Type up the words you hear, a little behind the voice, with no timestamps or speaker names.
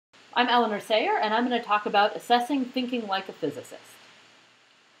I'm Eleanor Sayer, and I'm going to talk about assessing thinking like a physicist.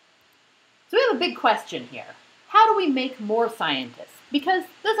 So we have a big question here. How do we make more scientists? Because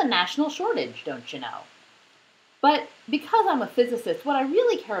there's a national shortage, don't you know? But because I'm a physicist, what I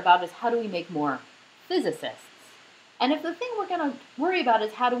really care about is how do we make more physicists? And if the thing we're going to worry about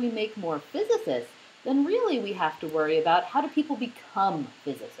is how do we make more physicists, then really we have to worry about how do people become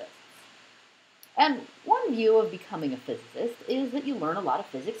physicists. And one view of becoming a physicist is that you learn a lot of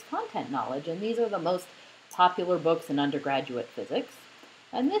physics content knowledge, and these are the most popular books in undergraduate physics.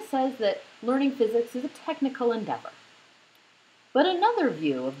 And this says that learning physics is a technical endeavor. But another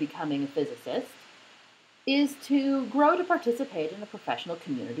view of becoming a physicist is to grow to participate in a professional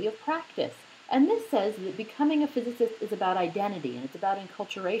community of practice. And this says that becoming a physicist is about identity and it's about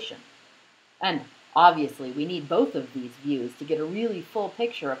enculturation. And obviously, we need both of these views to get a really full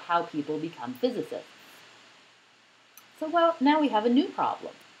picture of how people become physicists. So, well, now we have a new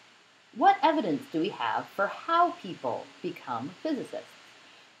problem. What evidence do we have for how people become physicists?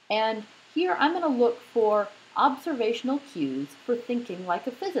 And here I'm going to look for observational cues for thinking like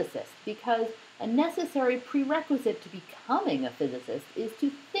a physicist, because a necessary prerequisite to becoming a physicist is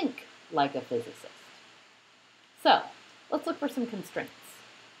to think like a physicist. So, let's look for some constraints.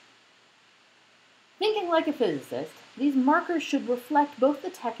 Thinking like a physicist, these markers should reflect both the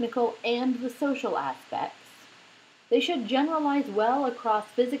technical and the social aspects. They should generalize well across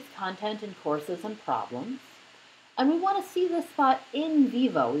physics content in courses and problems. And we want to see this thought in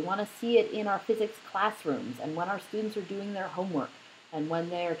vivo. We want to see it in our physics classrooms and when our students are doing their homework and when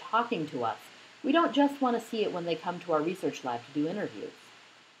they are talking to us. We don't just want to see it when they come to our research lab to do interviews.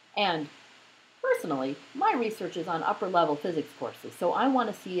 And personally, my research is on upper-level physics courses, so I want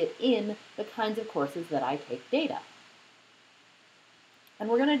to see it in the kinds of courses that I take data. And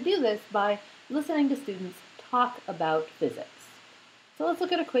we're going to do this by listening to students talk about physics. So let's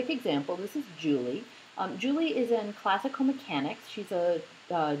look at a quick example. This is Julie. Julie is in classical mechanics. She's a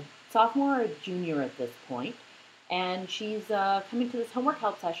sophomore or junior at this point, and she's coming to this homework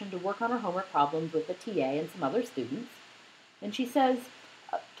help session to work on her homework problems with the TA and some other students. And she says,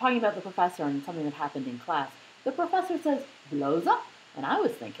 talking about the professor and something that happened in class, the professor says, blows up. And I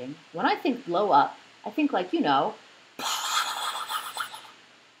was thinking, when I think blow up, I think like,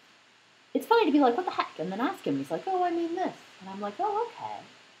 it's funny to be like, what the heck? And then ask him, he's like, oh, I mean this. And I'm like, oh, okay.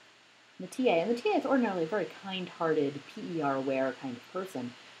 And the TA is ordinarily a very kind-hearted, PER-aware kind of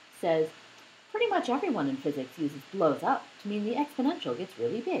person, says, pretty much everyone in physics uses blows up to mean the exponential gets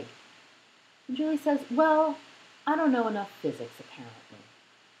really big. And Julie says, well, I don't know enough physics, apparently.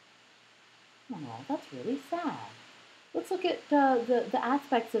 Oh, that's really sad. Let's look at the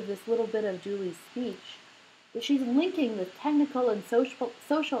aspects of this little bit of Julie's speech. That she's linking the technical and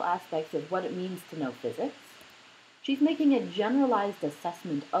social aspects of what it means to know physics. She's making a generalized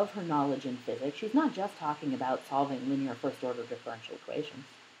assessment of her knowledge in physics. She's not just talking about solving linear first-order differential equations.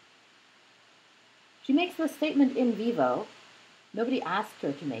 She makes this statement in vivo. Nobody asked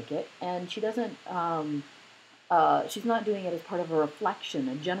her to make it, and she doesn't. She's not doing it as part of a reflection,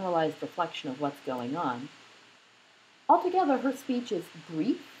 a generalized reflection of what's going on. Altogether, her speech is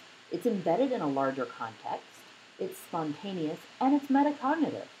brief, it's embedded in a larger context, it's spontaneous, and it's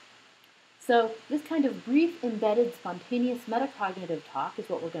metacognitive. So this kind of brief, embedded, spontaneous metacognitive talk is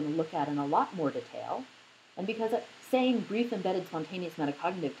what we're going to look at in a lot more detail. And because saying brief, embedded, spontaneous,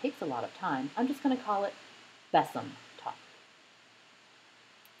 metacognitive takes a lot of time, I'm just going to call it Besom talk.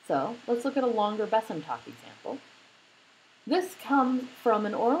 So let's look at a longer Besom talk example. This comes from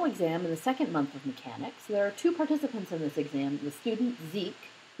an oral exam in the second month of mechanics. There are two participants in this exam, the student Zeke,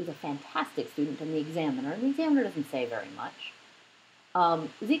 who's a fantastic student, and the examiner doesn't say very much.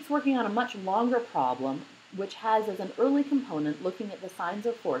 Zeke's working on a much longer problem, which has as an early component looking at the signs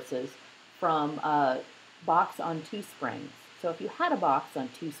of forces from a box on two springs. So if you had a box on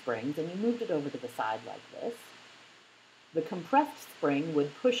two springs and you moved it over to the side like this, the compressed spring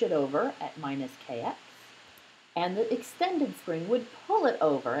would push it over at minus kx, and the extended spring would pull it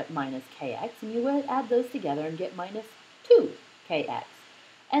over at minus kx, and you would add those together and get minus 2kx.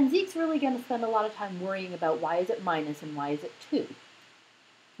 And Zeke's really going to spend a lot of time worrying about why is it minus and why is it 2.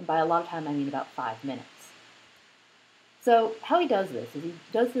 And by a lot of time, I mean about 5 minutes. So how he does this is he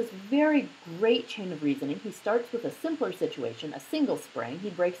does this very great chain of reasoning. He starts with a simpler situation, a single spring. He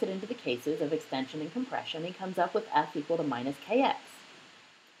breaks it into the cases of extension and compression. He comes up with F equal to minus kx.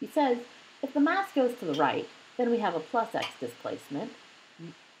 He says, if the mass goes to the right, then we have a plus x displacement.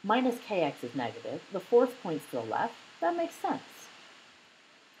 Minus kx is negative. The force points to the left. That makes sense.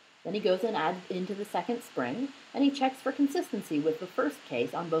 Then he goes and adds into the second spring, and he checks for consistency with the first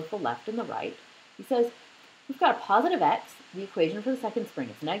case on both the left and the right. He says, We've got a positive x, the equation for the second spring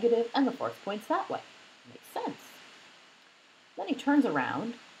is negative, and the force points that way. Makes sense. Then he turns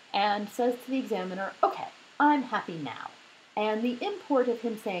around and says to the examiner, okay, I'm happy now. And the import of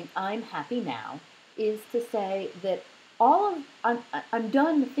him saying, I'm happy now, is to say that I'm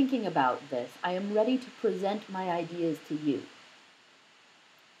done thinking about this. I am ready to present my ideas to you.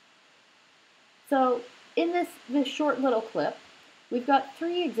 So in this short little clip, we've got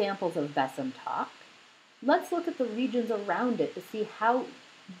 3 examples of Besson talk. Let's look at the regions around it to see how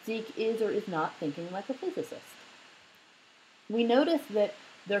Zeke is or is not thinking like a physicist. We notice that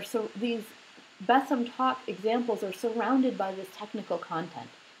these Besson talk examples are surrounded by this technical content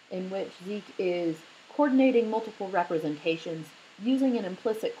in which Zeke is coordinating multiple representations, using an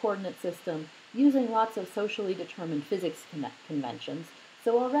implicit coordinate system, using lots of socially determined physics conventions.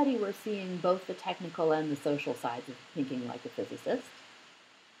 So already we're seeing both the technical and the social sides of thinking like a physicist.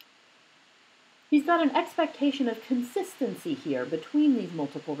 He's got an expectation of consistency here between these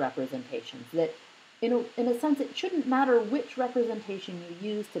multiple representations, that in a sense it shouldn't matter which representation you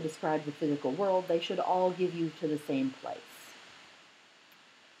use to describe the physical world, they should all give you to the same place.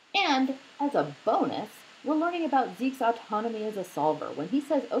 And as a bonus, we're learning about Zeke's autonomy as a solver. When he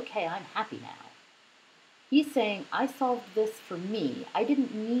says, okay, I'm happy now, he's saying, I solved this for me. I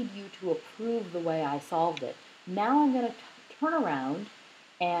didn't need you to approve the way I solved it. Now I'm going to turn around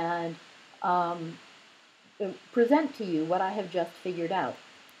and present to you what I have just figured out.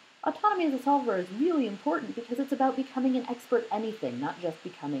 Autonomy as a solver is really important because it's about becoming an expert anything, not just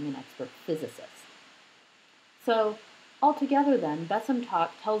becoming an expert physicist. So altogether then, Besson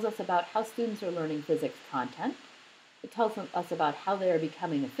talk tells us about how students are learning physics content. It tells us about how they are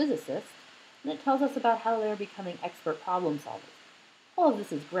becoming a physicist, and it tells us about how they are becoming expert problem solvers. All of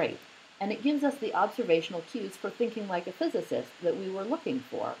this is great, and it gives us the observational cues for thinking like a physicist that we were looking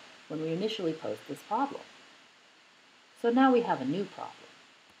for when we initially posed this problem. So now we have a new problem.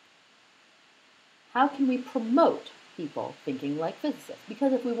 How can we promote people thinking like physicists?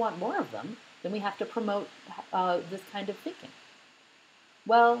 Because if we want more of them, then we have to promote this kind of thinking.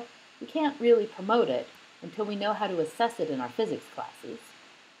 Well, we can't really promote it until we know how to assess it in our physics classes.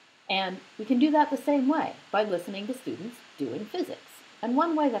 And we can do that the same way, by listening to students doing physics. And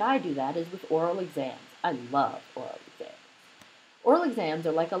one way that I do that is with oral exams. I love oral exams. Oral exams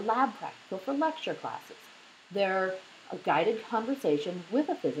are like a lab practical for lecture classes. They're a guided conversation with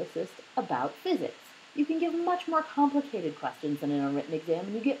a physicist about physics. You can give much more complicated questions than in a written exam,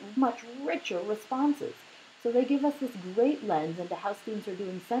 and you get much richer responses. So they give us this great lens into how students are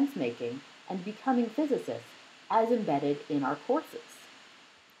doing sense-making and becoming physicists as embedded in our courses.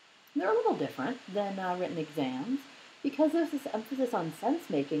 They're a little different than written exams because there's this emphasis on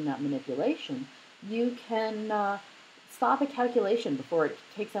sense-making, not manipulation. You can stop a calculation before it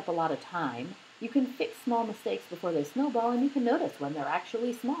takes up a lot of time. You can fix small mistakes before they snowball, and you can notice when they're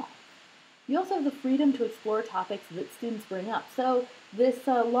actually small. You also have the freedom to explore topics that students bring up. So this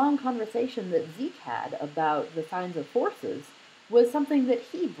long conversation that Zeke had about the signs of forces was something that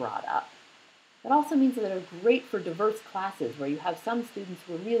he brought up. It also means that they're great for diverse classes where you have some students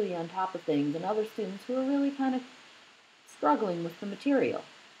who are really on top of things and other students who are really kind of struggling with the material.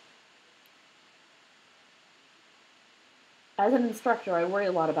 As an instructor, I worry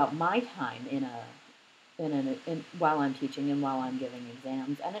a lot about my time while I'm teaching and while I'm giving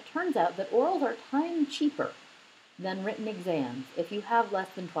exams, and it turns out that orals are time cheaper than written exams if you have less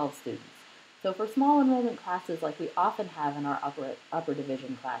than 12 students. So for small enrollment classes like we often have in our upper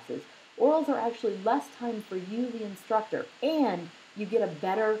division classes, orals are actually less time for you, the instructor, and you get a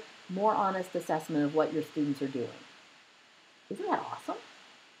better, more honest assessment of what your students are doing. Isn't that awesome?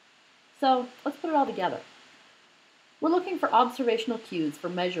 So let's put it all together. We're looking for observational cues for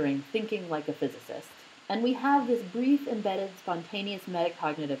measuring thinking like a physicist, and we have this brief, embedded, spontaneous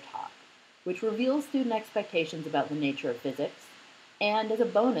metacognitive talk, which reveals student expectations about the nature of physics, and as a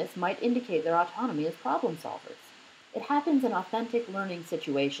bonus might indicate their autonomy as problem solvers. It happens in authentic learning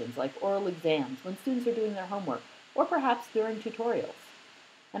situations like oral exams, when students are doing their homework, or perhaps during tutorials.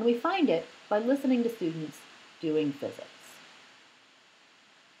 And we find it by listening to students doing physics.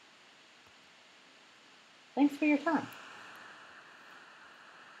 Thanks for your time.